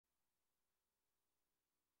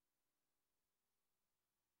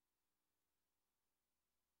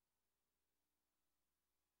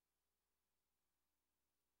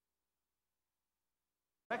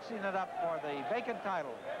Mixing it up for the vacant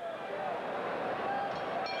title.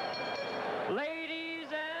 Ladies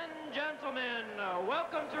and gentlemen,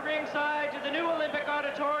 welcome to ringside to the new Olympic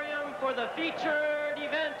Auditorium for the featured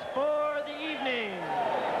event for the evening.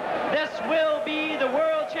 This will be the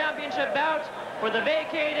World Championship bout for the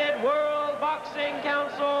vacated World Boxing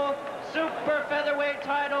Council Super Featherweight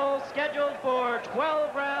title, scheduled for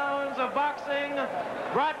 12 rounds of boxing,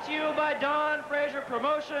 brought to you by Don Fraser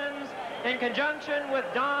Promotions in conjunction with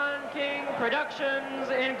Don King Productions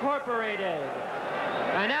Incorporated.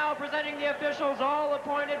 And now presenting the officials, all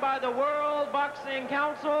appointed by the World Boxing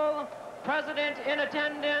Council, President in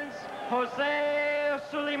attendance, Jose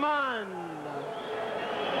Suleiman.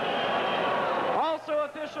 Also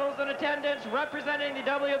officials in attendance representing the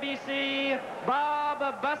WBC, Bob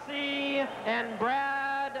Bussey and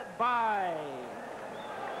Brad Bai.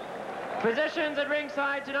 Physicians at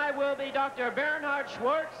ringside tonight will be Dr. Bernhard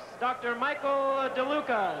Schwartz, Dr. Michael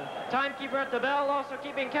DeLuca. Timekeeper at the bell, also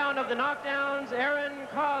keeping count of the knockdowns, Aaron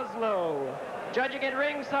Coslow. Judging at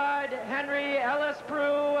ringside, Henry Ellis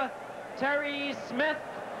Prue, Terry Smith,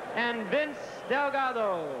 and Vince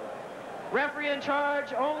Delgado. Referee in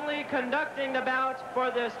charge, only conducting the bout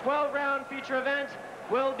for this 12-round feature event,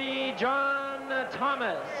 will be John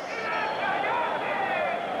Thomas.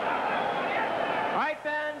 All right,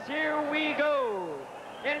 fans, here we go.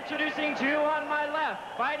 Introducing to you on my left,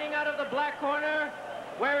 fighting out of the black corner,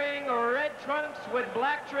 wearing red trunks with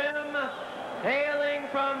black trim, hailing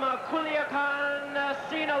from Culiacan,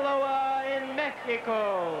 Sinaloa in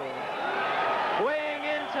Mexico. Weighing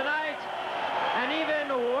in tonight, an even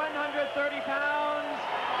 130 pounds,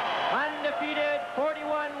 undefeated,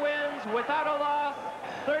 41 wins without a loss,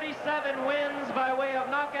 37 wins by way of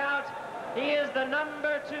knockout. He is the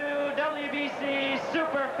 #2 WBC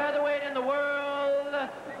super featherweight in the world,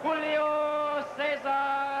 Julio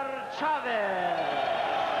Cesar Chavez.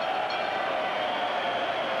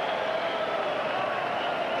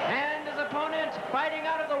 And his opponent, fighting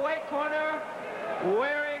out of the white corner,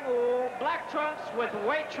 wearing black trunks with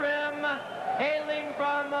white trim, hailing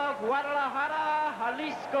from Guadalajara,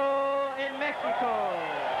 Jalisco in Mexico.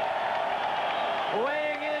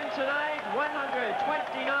 Weighing in tonight,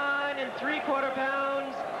 129 3/4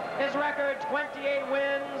 pounds. His record, 28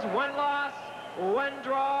 wins, 1 loss, 1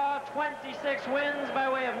 draw, 26 wins by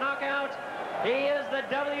way of knockout. He is the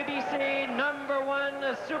WBC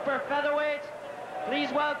 #1 super featherweight.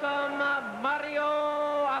 Please welcome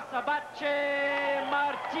Mario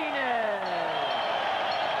Martinez.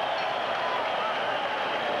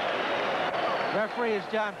 Referee is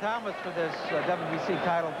John Thomas for this WBC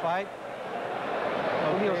title fight.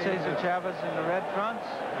 Julio Cesar Chavez in the red trunks.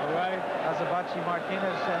 All right. Mario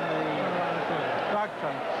Martinez in the dark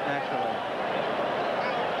trunks, naturally.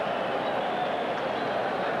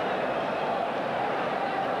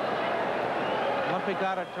 Olympic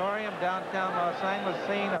Auditorium, downtown Los Angeles,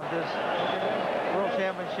 scene of this World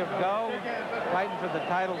Championship go. Fighting for the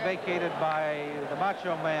title vacated by the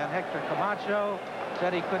Macho Man, Hector Camacho.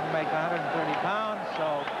 Said he couldn't make 130 pounds,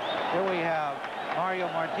 so here we have Mario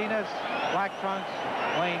Martinez, black trunks,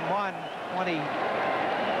 weighing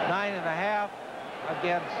 129.5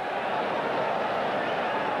 against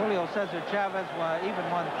Julio Cesar Chavez, even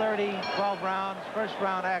 130, 12 rounds, first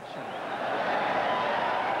round action.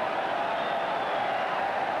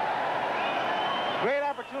 Great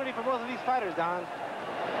opportunity for both of these fighters, Don.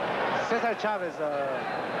 Cesar Chavez,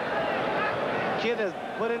 kid has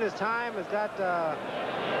put in his time, has got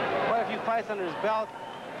quite a few fights under his belt,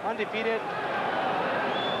 undefeated.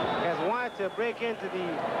 Has wanted to break into the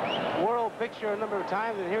world picture a number of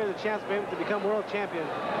times, and here is a chance for him to become world champion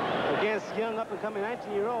against young up-and-coming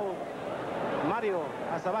 19-year-old Mario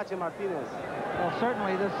Martinez. Well,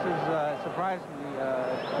 certainly this is surprisingly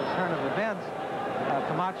a turn of events.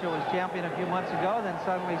 Camacho was champion a few months ago, then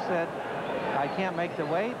suddenly said, I can't make the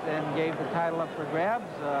weight, and gave the title up for grabs.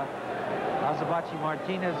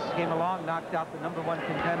 Martinez came along, knocked out the #1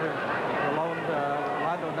 contender,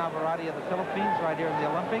 Rolando Navarrete of the Philippines, right here in the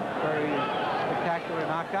Olympic. Very spectacular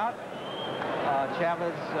knockout.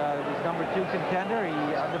 Chavez was #2 contender.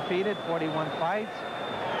 He undefeated, 41 fights.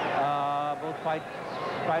 Both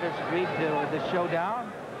fighters agreed to the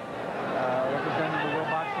showdown. Representing the World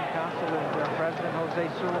Boxing Council is President Jose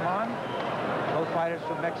Suleiman. Both fighters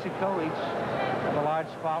from Mexico, each have a large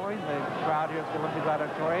following. The crowd here at the Olympic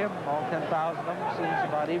Auditorium, all 10,000 of them, seems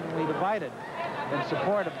about evenly divided in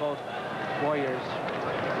support of both warriors.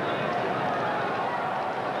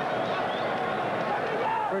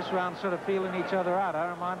 First round sort of feeling each other out,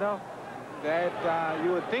 huh, Armando? That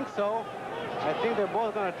you would think so. I think they're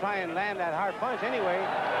both going to try and land that hard punch anyway.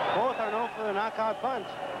 Both are known for the knockout punch.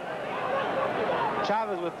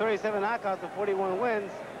 Chavez with 37 knockouts and 41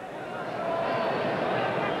 wins.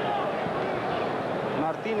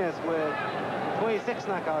 Martinez with 26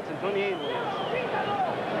 knockouts and 28 wins.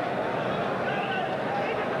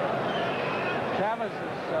 Chavez is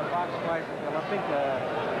box twice at the Olympic,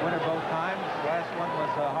 winner both times. Last one was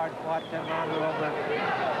a hard-fought 10-rounder over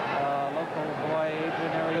local boy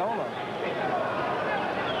Adrian Areola.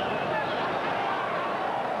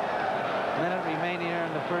 Minute remaining here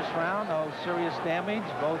in the first round. No serious damage.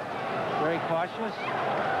 Both very cautious. There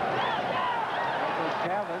goes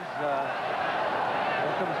Chavez.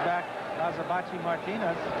 Here comes back Azabachi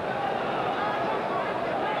Martinez.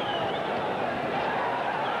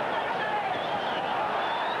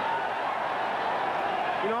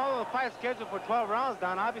 You know, all the fights scheduled for 12 rounds,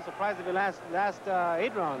 Don. I'd be surprised if it last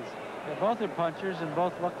 8 rounds. Yeah, both are punchers and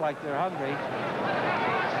both look like they're hungry.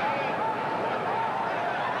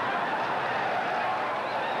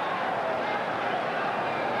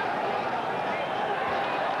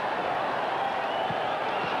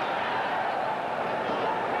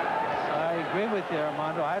 I agree with you,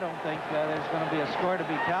 Armando. I don't think there's going to be a score to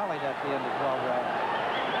be tallied at the end of 12 rounds.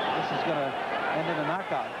 This is going to end in a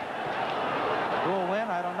knockout. Who will win?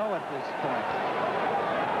 I don't know at this point.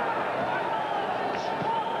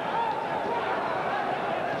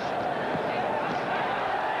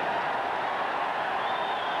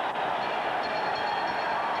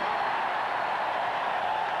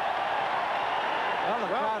 Well, the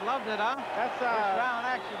crowd loved it, huh? That's First round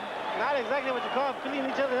action. not exactly what you call filling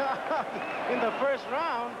each other up. In the first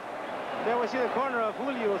round, there we see the corner of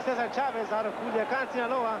Julio Cesar Chavez out of Culiacan,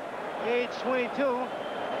 Sinaloa, age 22.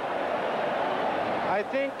 I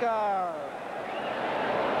think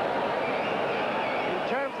in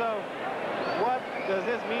terms of what does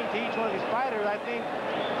this mean to each one of these fighters, I think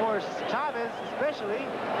for Chavez especially,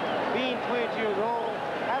 being 22 years old,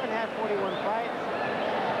 haven't had 41 fights,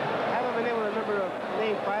 haven't been able to remember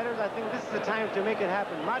name fighters, I think this is the time to make it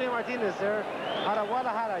happen. Mario Martinez there, out of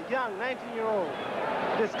Guadalajara, young, 19-year-old,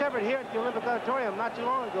 discovered here at the Olympic Auditorium not too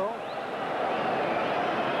long ago,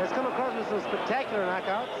 has come across with some spectacular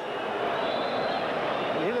knockouts.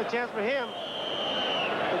 And here's a chance for him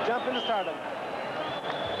to jump into stardom.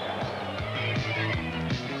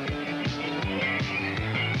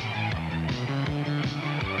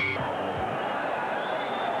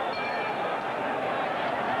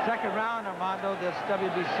 Second round, Armando, this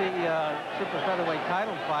WBC super featherweight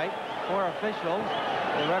title fight. 4 officials.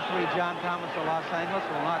 The referee, John Thomas of Los Angeles,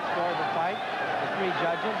 will not score the fight. The 3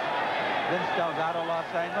 judges, Vince Delgado, Los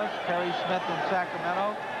Angeles, Terry Smith from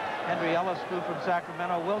Sacramento, Henry Ellis from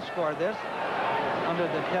Sacramento will score this under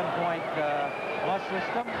the 10-point plus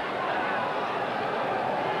system.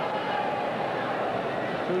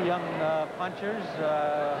 2 young punchers,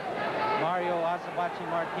 Mario Azabachi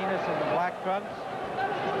Martinez in the black trunks,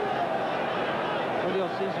 Julio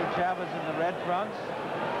Cesar Chavez in the red trunks.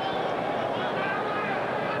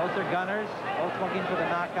 Both are gunners, both looking for the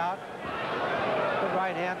knockout. Good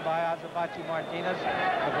right hand by Azabachi Martinez,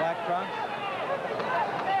 the black trunks.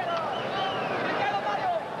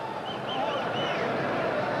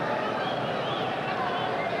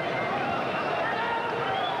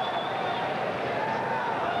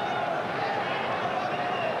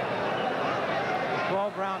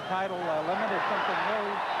 Round title limit is something new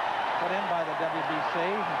put in by the WBC.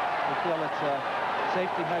 We feel it's a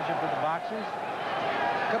safety measure for the boxers.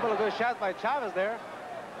 A couple of good shots by Chavez there.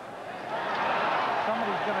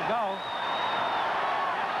 Somebody's going to go.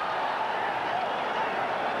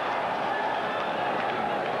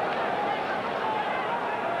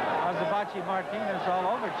 Azabachi Martinez all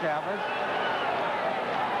over Chavez.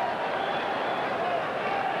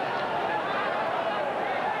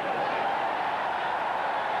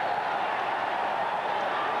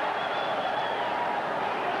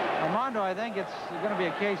 Armando, I think it's going to be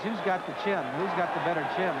a case who's got the chin, who's got the better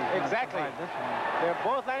chin. Exactly. This one. They're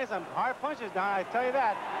both landing some hard punches, Don, I tell you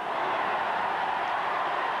that.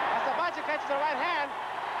 Azabachi catches the right hand.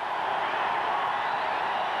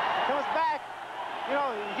 Comes back. You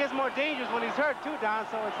know, he gets more dangerous when he's hurt too, Don,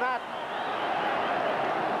 so it's not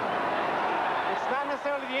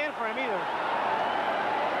necessarily the end for him either.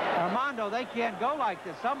 Armando, they can't go like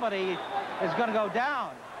this. Somebody is going to go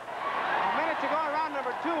down. A minute to go in round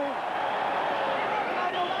number 2.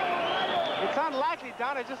 It's unlikely,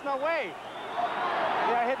 Don. There's just no way.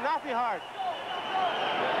 They are hitting awfully hard.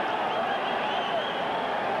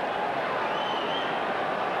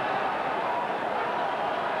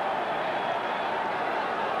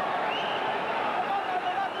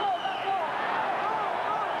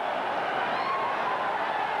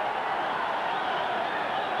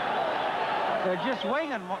 They're just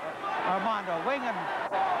winging, Armando winging.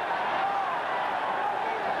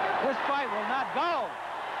 This fight will not go.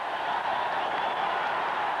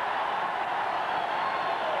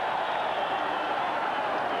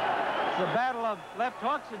 It's a battle of left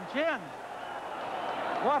hooks and chins.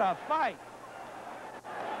 What a fight.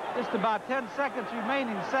 Just about 10 seconds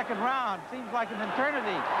remaining, second round. Seems like an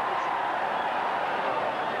eternity.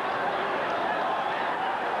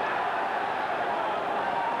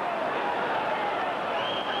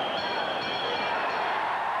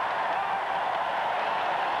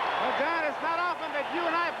 Well, John, it's not often that you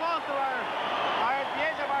and I both are at the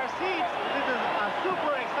edge of our seats. This is a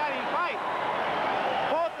super exciting fight.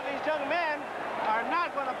 Both of these young men are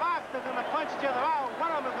not going to box. They're going to punch each other out.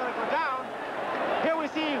 One of them is going to go down. Here we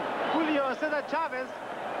see Julio Cesar Chavez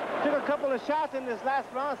took a couple of shots in this last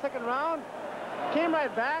round, second round, came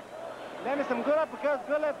right back, landed some good uppercuts,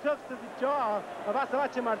 good left hooks to the jaw of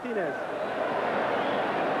Mario Martinez.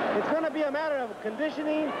 It's going to be a matter of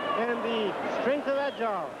conditioning and the strength of that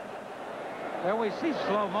jaw. There we see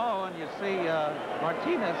slow-mo, and you see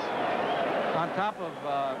Martinez on top of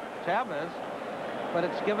Chavez, but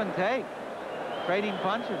it's give and take, trading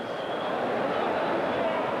punches.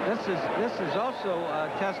 This is also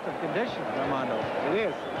a test of condition, Armando. It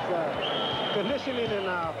is. It's conditioning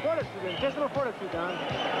and fortitude, intestinal fortitude, Don.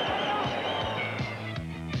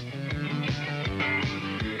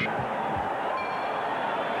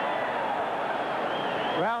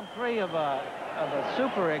 Round 3 of a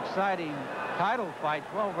super exciting title fight,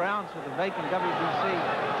 12 rounds for the vacant WBC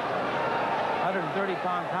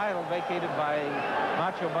 130-pound title vacated by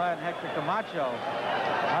Macho Man Hector Camacho.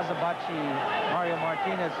 Azabachi Mario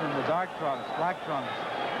Martinez in the dark trunks, black trunks.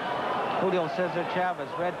 Julio Cesar Chavez,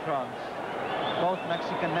 red trunks. Both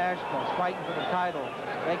Mexican nationals fighting for the title,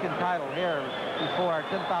 vacant title here before our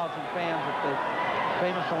 10,000 fans at the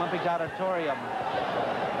famous Olympic Auditorium.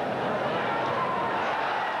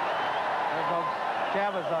 There goes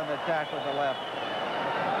Chavez on the attack with the left.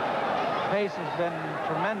 Pace has been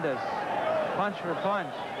tremendous, punch for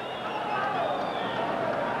punch.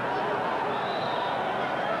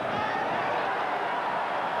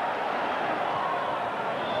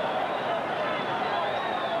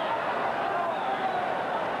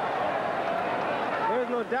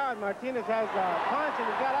 No doubt Martinez has a punch and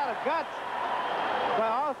he's got a lot of guts,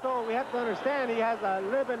 but also we have to understand he has a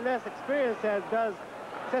little bit less experience as does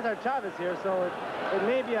Cesar Chavez here, so it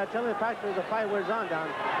may be a telling factor as the fight wears on, Don.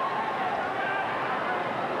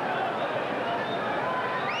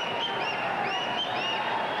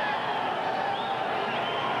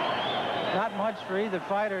 Not much for either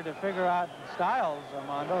fighter to figure out styles,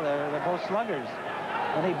 Armando. They're both sluggers.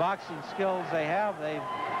 Any boxing skills they have, they've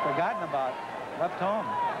forgotten about. Left home.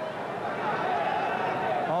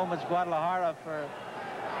 Home is Guadalajara for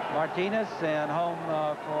Martinez, and home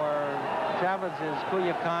for Chavez is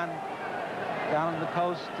Culiacan down on the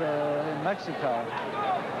coast in Mexico.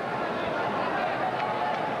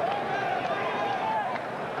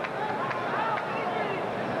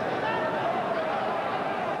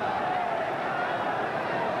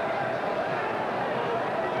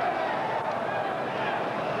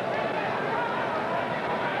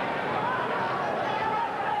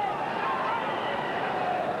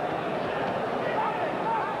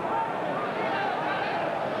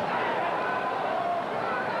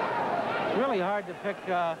 Really hard to pick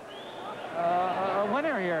a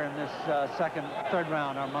winner here in this third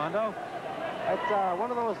round, Armando. It's one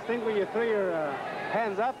of those things where you throw your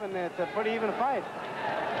hands up and it's a pretty even fight.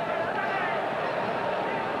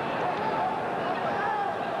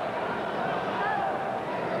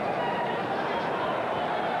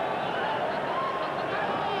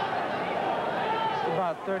 It's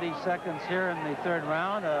about 30 seconds here in the third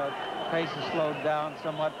round. Pace is slowed down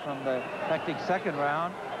somewhat from the hectic second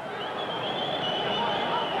round.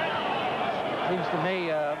 Seems to me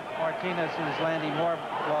Martinez is landing more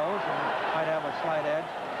blows and might have a slight edge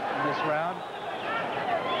in this round.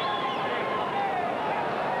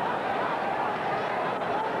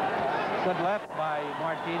 Good left by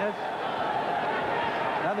Martinez.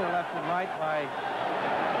 Another left and right by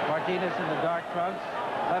Martinez in the dark trunks.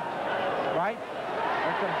 Left, right.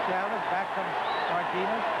 There comes Chavez. Back comes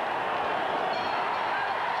Martinez.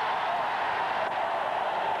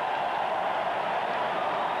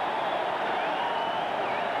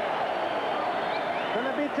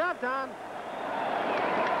 Gonna be tough, Don.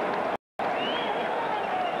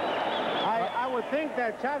 I would think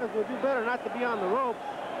that Chavez would do better not to be on the ropes,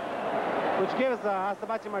 which gives Mario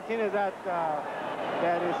Martinez that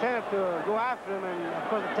incentive to go after him and, of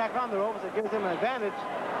course, attack on the ropes. It gives him an advantage.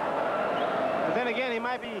 But then again, he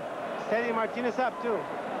might be setting Martinez up, too.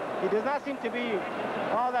 He does not seem to be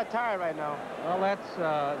all that tired right now. Well, that's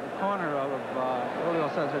the corner of Julio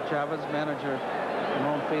Cesar Chavez, manager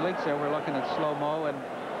Ramon Felix. There we're looking at slow-mo and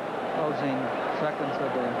closing seconds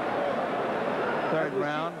of the third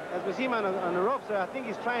round. As we see him on the ropes, I think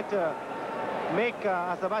he's trying to make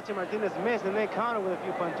Azabache Martinez miss and then counter with a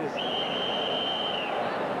few punches.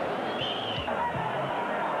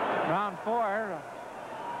 Round 4.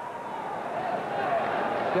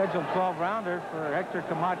 Scheduled 12-rounder for Hector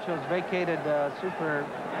Camacho's vacated super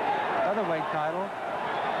featherweight title.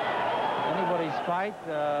 Anybody's fight.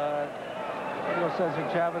 Julio Cesar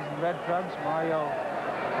Chavez in red trunks, Mario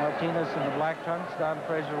Martinez in the black trunks, Don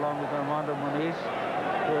Frazier along with Armando Moniz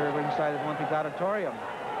here ringside at Olympic Auditorium.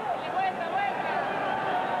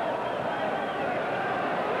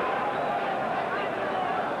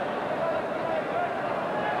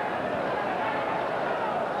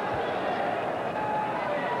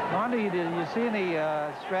 Mondo, do you see any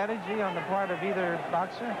strategy on the part of either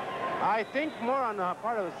boxer? I think more on the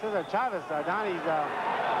part of Cesar Chavez. Donnie's,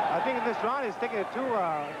 I think in this round he's taking it to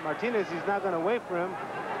Martinez. He's not going to wait for him.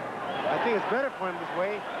 I think it's better for him this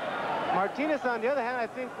way. Martinez, on the other hand, I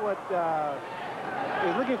think what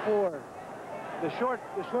he's looking for the short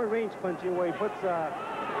range punching where he puts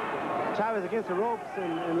Chavez against the ropes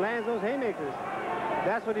and lands those haymakers.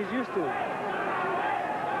 That's what he's used to.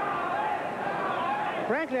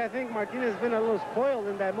 Frankly, I think Martinez has been a little spoiled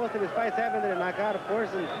in that most of his fights have ended in knockout, of course,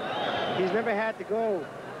 and he's never had to go,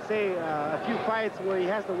 say, a few fights where he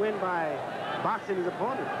has to win by boxing his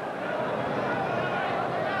opponent.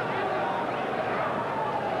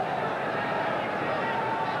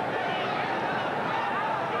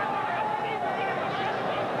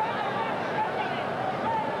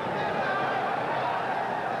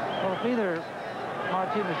 Well, if either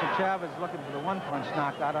Martinez or Chavez looking for the one-punch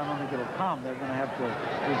knockout, I don't think it'll come. They're going to have to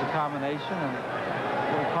use a combination and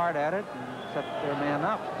work hard at it and set their man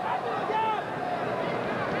up.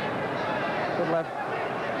 Good left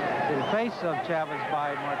to the face of Chavez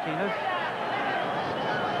by Martinez.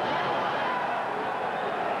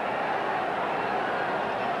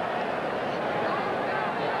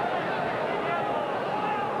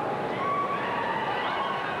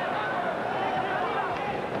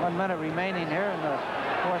 One minute remaining here in the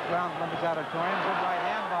fourth round of Olympic Auditorium. Good right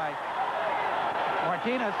hand by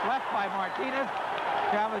Martinez. Left by Martinez.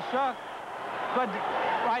 Chavez shook. Good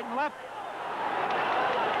right and left.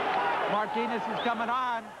 Martinez is coming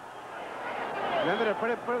on. Remember to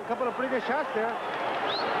put a couple of pretty good shots there.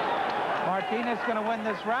 Martinez going to win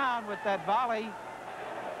this round with that volley.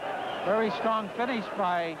 Very strong finish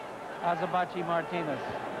by Azabache Martinez.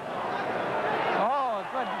 Oh, a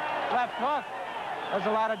good left hook. Does a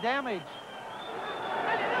lot of damage.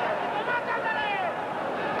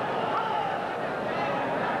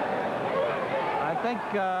 I think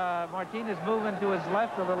Martinez moving to his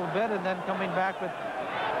left a little bit and then coming back with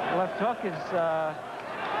left hook is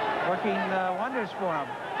working wonders for him.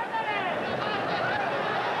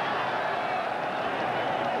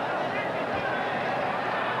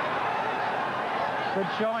 Good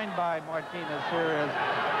showing by Martinez here as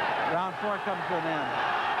round 4 comes to an end.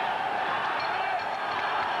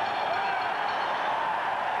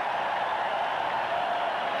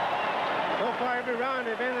 So far, every round,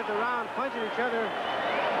 they've ended the round punching each other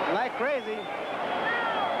like crazy.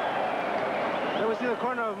 There we see the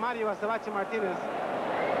corner of Mario Azabache Martinez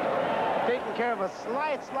taking care of a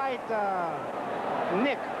slight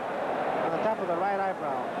nick on the top of the right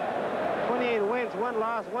eyebrow. 28 wins, 1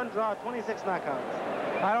 loss, 1 draw, 26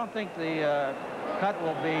 knockouts. I don't think the cut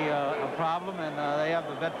will be a problem, and they have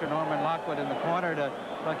the veteran Norman Lockwood in the corner to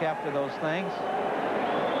look after those things.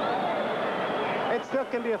 It still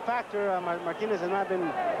can be a factor. Martinez has not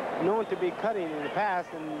been known to be cutting in the past,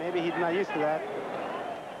 and maybe he's not used to that.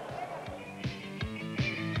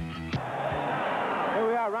 Here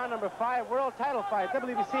we are, round number 5, world title fight,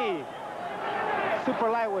 WBC Super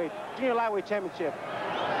Lightweight, Junior Lightweight Championship.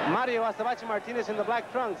 Mario Azabache Martinez in the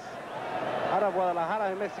black trunks out of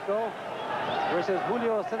Guadalajara, Mexico, versus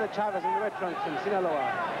Julio Cesar Chavez in the red trunks from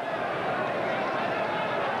Sinaloa.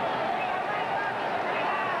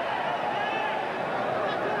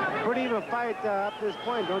 Pretty even fight up to this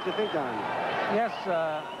point, don't you think, Don? Yes,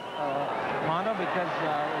 Mondo, because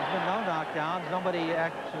there's been no knockdowns. Nobody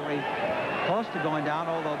actually close to going down,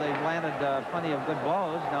 although they've landed plenty of good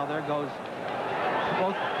blows. Now there goes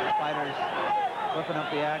both fighters whipping up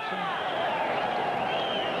the action.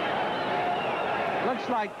 Looks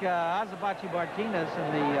like Azabache Martinez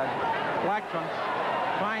in the black trunks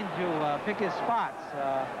trying to pick his spots.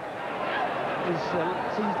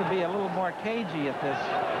 Seems to be a little more cagey at this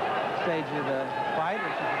stage of the fight,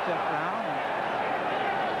 which is the 5th round.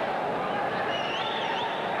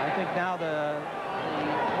 think now the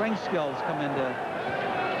ring skills come into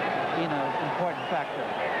being an important factor.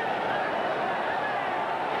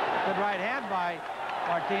 Good right hand by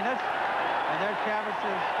Martinez. And there Chavez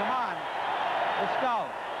says, come on, let's go.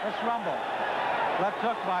 Let's rumble. Left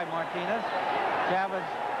hook by Martinez. Chavez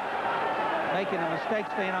making a mistake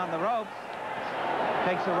staying on the ropes.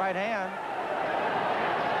 Takes the right hand.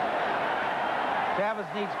 Chavez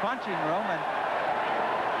needs punching room, and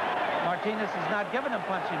Martinez is not giving him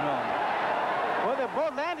punching room. Well, they're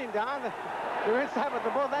both landing, Don. They're inside, but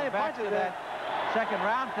they're both landing Back punches. to that second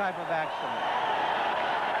round type of action.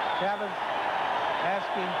 Chavez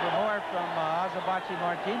asking for more from Azabachi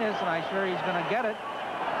Martinez, and I'm sure he's going to get it.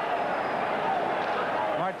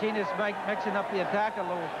 Martinez mixing up the attack a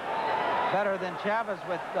little better than Chavez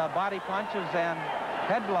with body punches and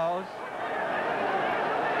head blows.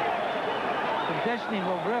 Conditioning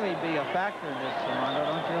will really be a factor in this, Armando.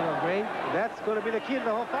 Don't you agree? That's going to be the key to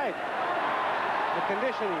the whole fight. The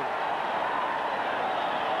conditioning.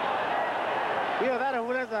 Either that or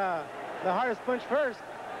who does the hardest punch first.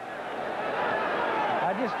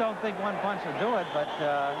 I just don't think one punch will do it, but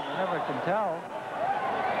you never can tell.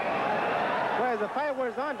 Well, as the fight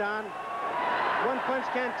wears on, Don, one punch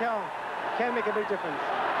can't make a big difference.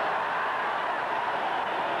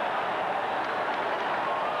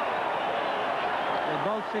 They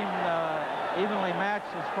both seem evenly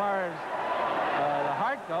matched as far as the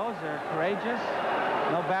heart goes. They're courageous,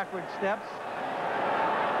 no backward steps,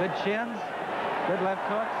 good chins, good left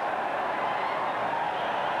hooks.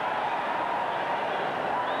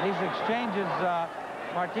 These exchanges,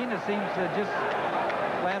 Martinez seems to just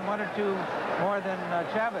land one or two more than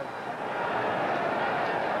Chavez.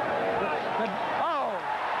 Good. Oh!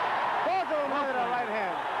 Both of them with a right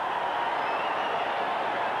hand.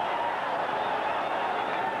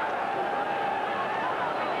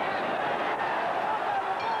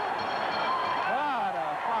 What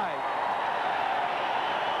a fight.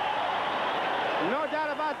 No doubt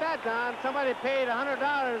about that, Don. Somebody paid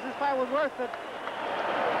 $100. This fight was worth it.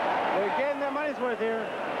 They're getting their money's worth here.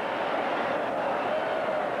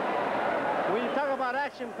 When you talk about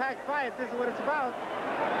action-packed fight, this is what it's about.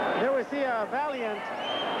 There we see a valiant,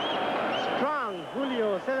 strong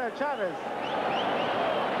Julio Cesar Chavez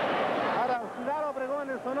out of Ciudad Obregón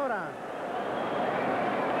in Sonora.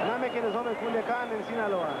 Now making his home in Culiacán in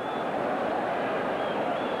Sinaloa.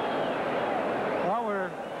 Well,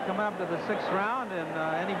 we're coming up to the 6th round in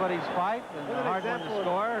anybody's fight, and a hard one to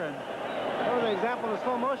score. And that was an example of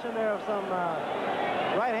slow motion there of some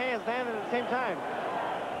right hands landing at the same time.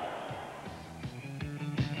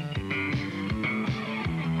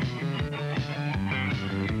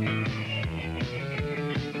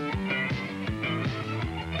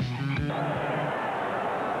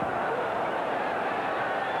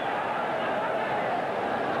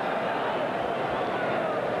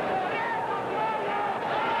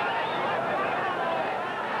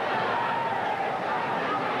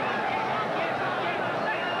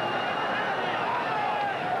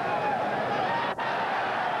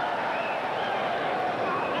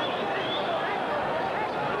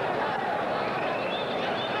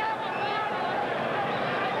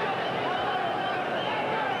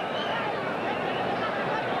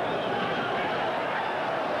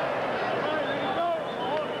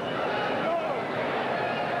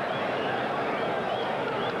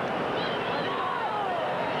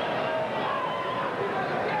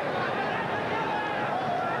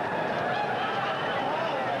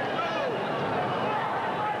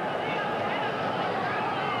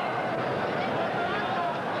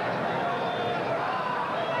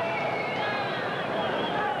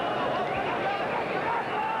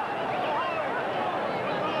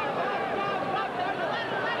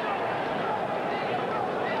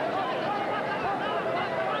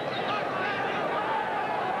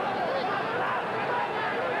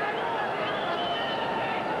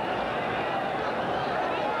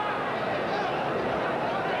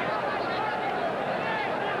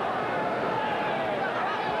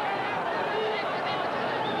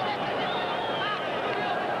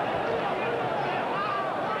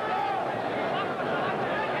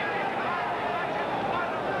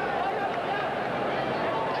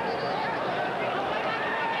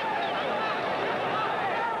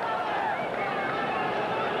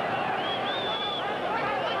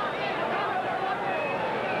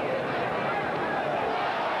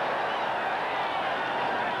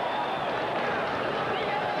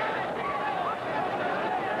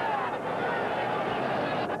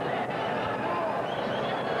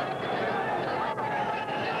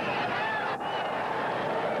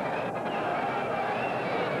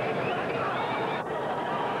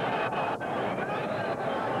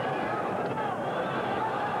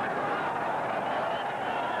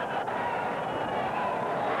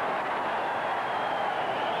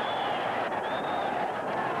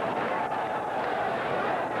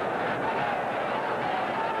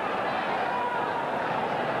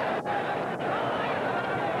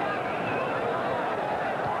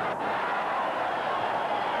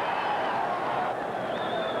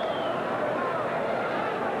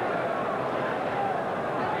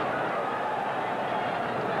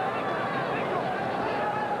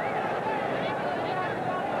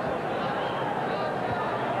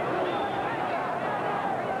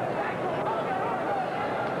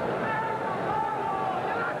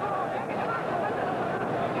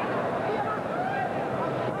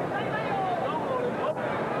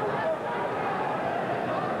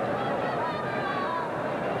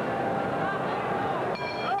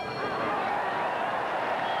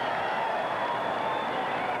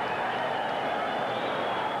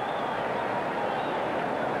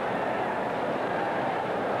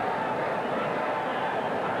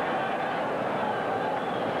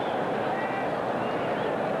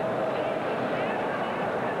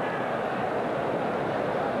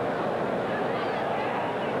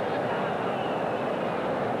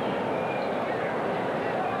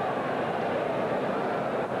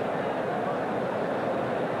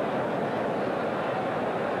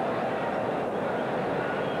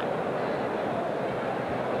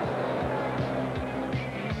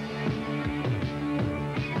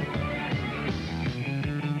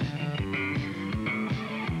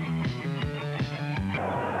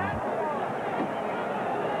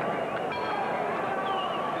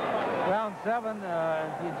 7,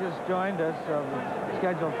 if you just joined us,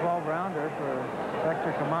 scheduled 12-rounder for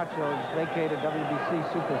Hector Camacho's vacated WBC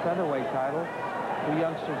super featherweight title. 2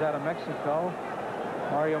 youngsters out of Mexico,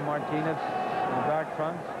 Mario Martinez in the back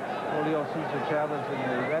front, Julio Cesar Chavez in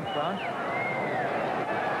the red front.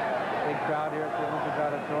 Big crowd here at the Olympic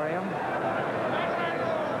Auditorium.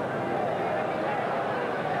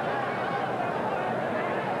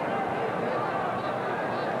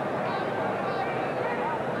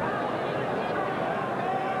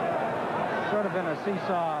 Sort of been a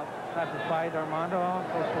seesaw type of fight, Armando.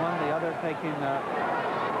 First one, the other taking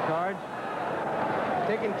charge.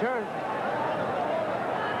 Taking turns.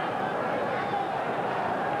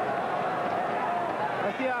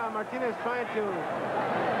 I see Martinez trying to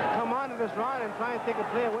come on to this round and try and take a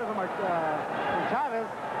play away from Chavez.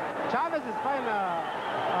 Chavez is fighting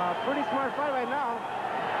a pretty smart fight right now.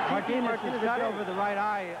 Martinez has got over the right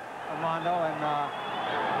eye, Armando, and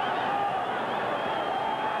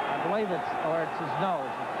I believe it's his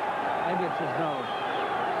nose. Maybe it's his nose.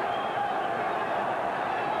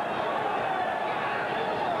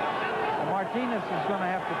 Well, Martinez is going to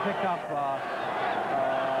have to pick up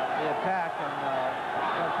the attack and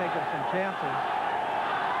start taking some chances.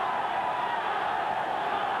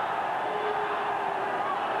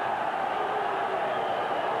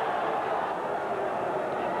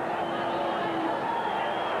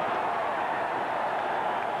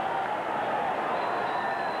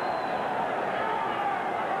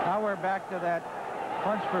 Back to that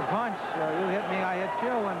punch for punch. You hit me, I hit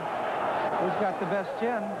you, and who's got the best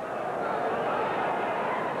chin?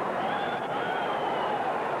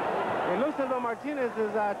 It looks as though Martinez is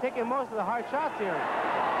taking most of the hard shots here.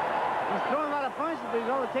 He's throwing a lot of punches, but he's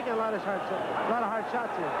only taking a lot of hard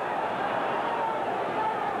shots here.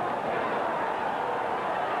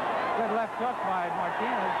 Good left hook by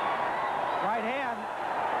Martinez. Right hand.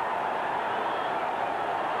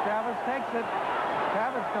 Chavez takes it.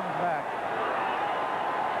 Chavez comes back.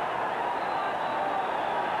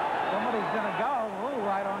 Somebody's going to go. Ooh,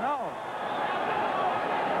 I don't know.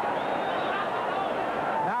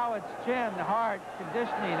 Now it's chin, heart,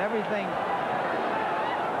 conditioning, everything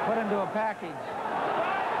put into a package.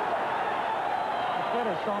 The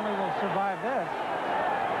fittest only will survive this.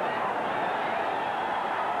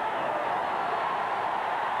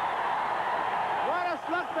 What a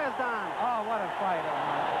slugfest on. Oh, what a fight.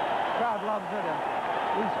 The crowd loves it. And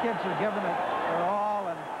these kids are giving it their all,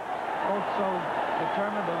 and both so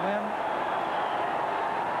determined to win.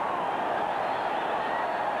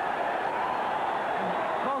 And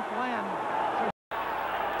both land.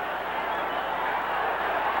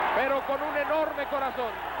 Pero con un enorme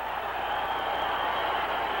corazón.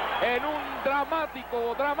 En un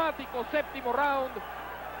dramático séptimo round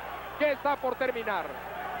que está por terminar.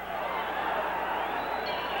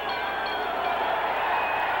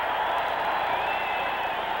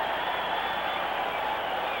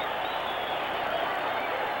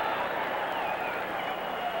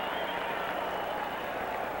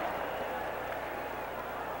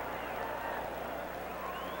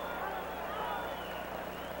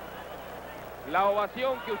 La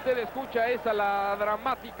ovación que usted escucha es a la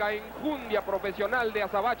dramática enjundia profesional de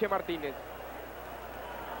Azabache Martínez.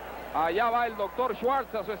 Allá va el doctor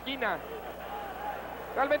Schwartz a su esquina.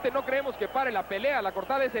 Realmente no creemos que pare la pelea, la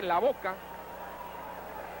cortada es en la boca.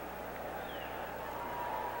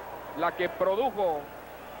 La que produjo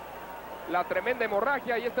la tremenda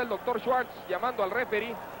hemorragia. Ahí está el doctor Schwartz llamando al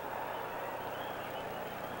referee.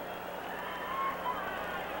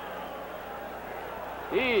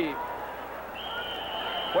 Y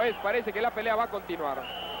pues parece que la pelea va a continuar.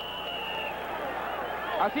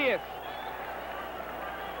 Así es.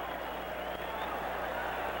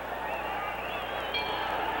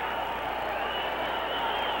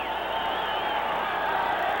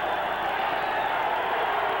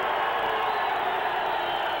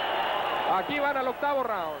 Aquí van al octavo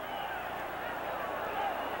round.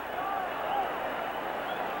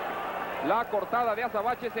 La cortada de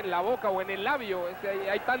Azabache es en la boca o en el labio.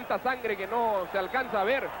 Hay tanta sangre que no se alcanza a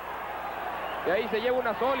ver. Y ahí se lleva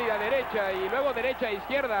una sólida derecha y luego derecha e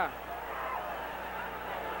izquierda.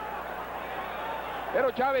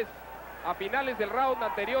 Pero Chávez a finales del round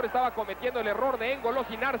anterior estaba cometiendo el error de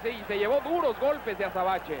engolosinarse y se llevó duros golpes de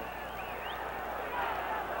Azabache.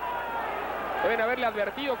 Deben haberle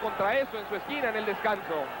advertido contra eso en su esquina en el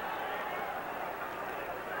descanso.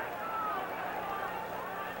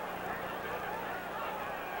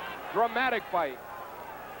 Dramatic fight.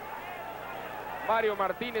 Mario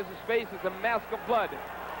Martinez's face is a mask of blood.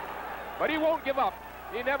 But he won't give up.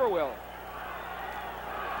 He never will.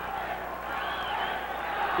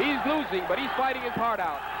 He's losing, but he's fighting his heart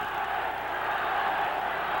out.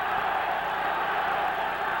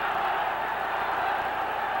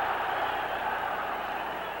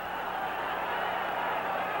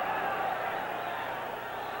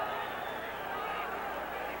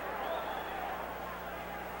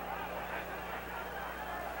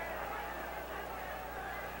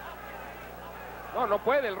 No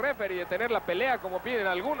puede el referee detener la pelea como piden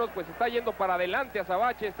algunos, pues está yendo para adelante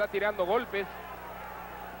Azabache, está tirando golpes.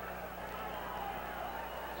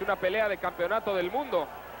 Es una pelea de campeonato del mundo.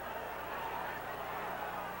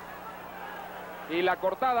 Y la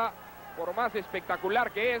cortada, por más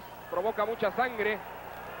espectacular que es, provoca mucha sangre.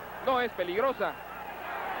 No es peligrosa.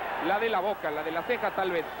 La de la boca, la de la ceja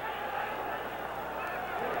tal vez.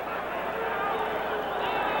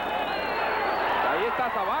 Ahí está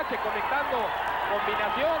Azabache conectando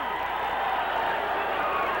combinación.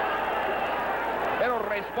 Pero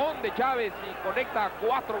responde Chávez y conecta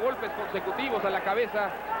 4 golpes consecutivos a la cabeza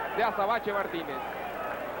de Azabache Martínez.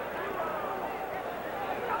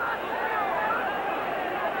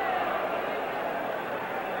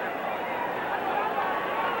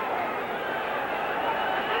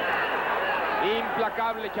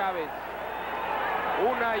 Implacable Chávez.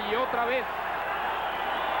 Una y otra vez.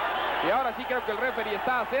 Y ahora sí creo que el referee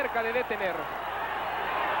está cerca de detener.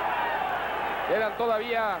 Quedan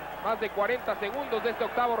todavía más de 40 segundos de este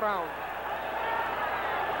octavo round.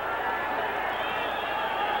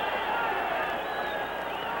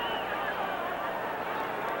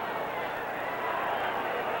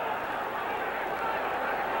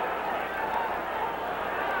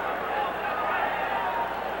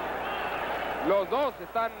 Los dos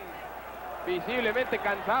están visiblemente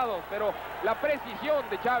cansados, pero la precisión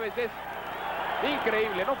de Chávez es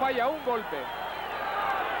increíble, no falla un golpe.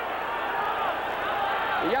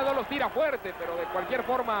 Y ya no los tira fuerte, pero de cualquier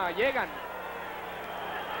forma llegan.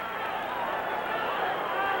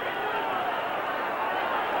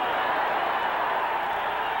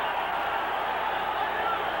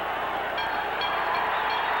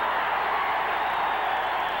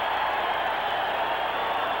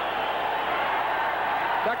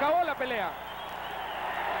 Se acabó la pelea.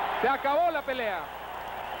 Se acabó la pelea.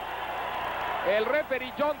 El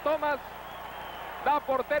referee John Thomas da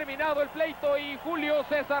por terminado el pleito y Julio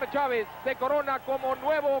César Chávez se corona como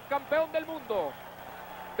nuevo campeón del mundo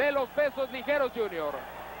de los pesos ligeros junior.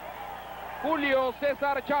 Julio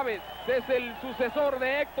César Chávez es el sucesor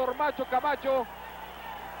de Héctor Macho Camacho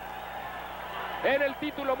en el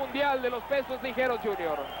título mundial de los pesos ligeros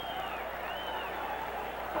junior.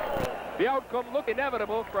 The outcome looked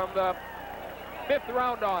inevitable from the 5th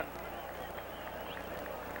round on.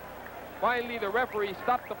 Finally, the referee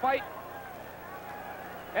stopped the fight.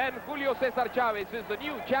 And Julio Cesar Chavez is the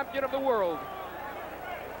new champion of the World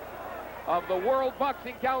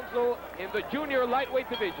Boxing Council in the junior lightweight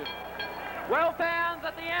division. Well, fans,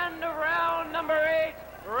 at the end of round number 8,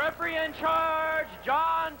 referee in charge,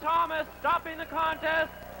 John Thomas, stopping the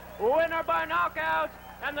contest, winner by knockout,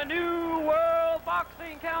 and the new World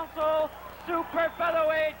Boxing Council super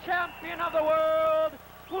featherweight champion of the world,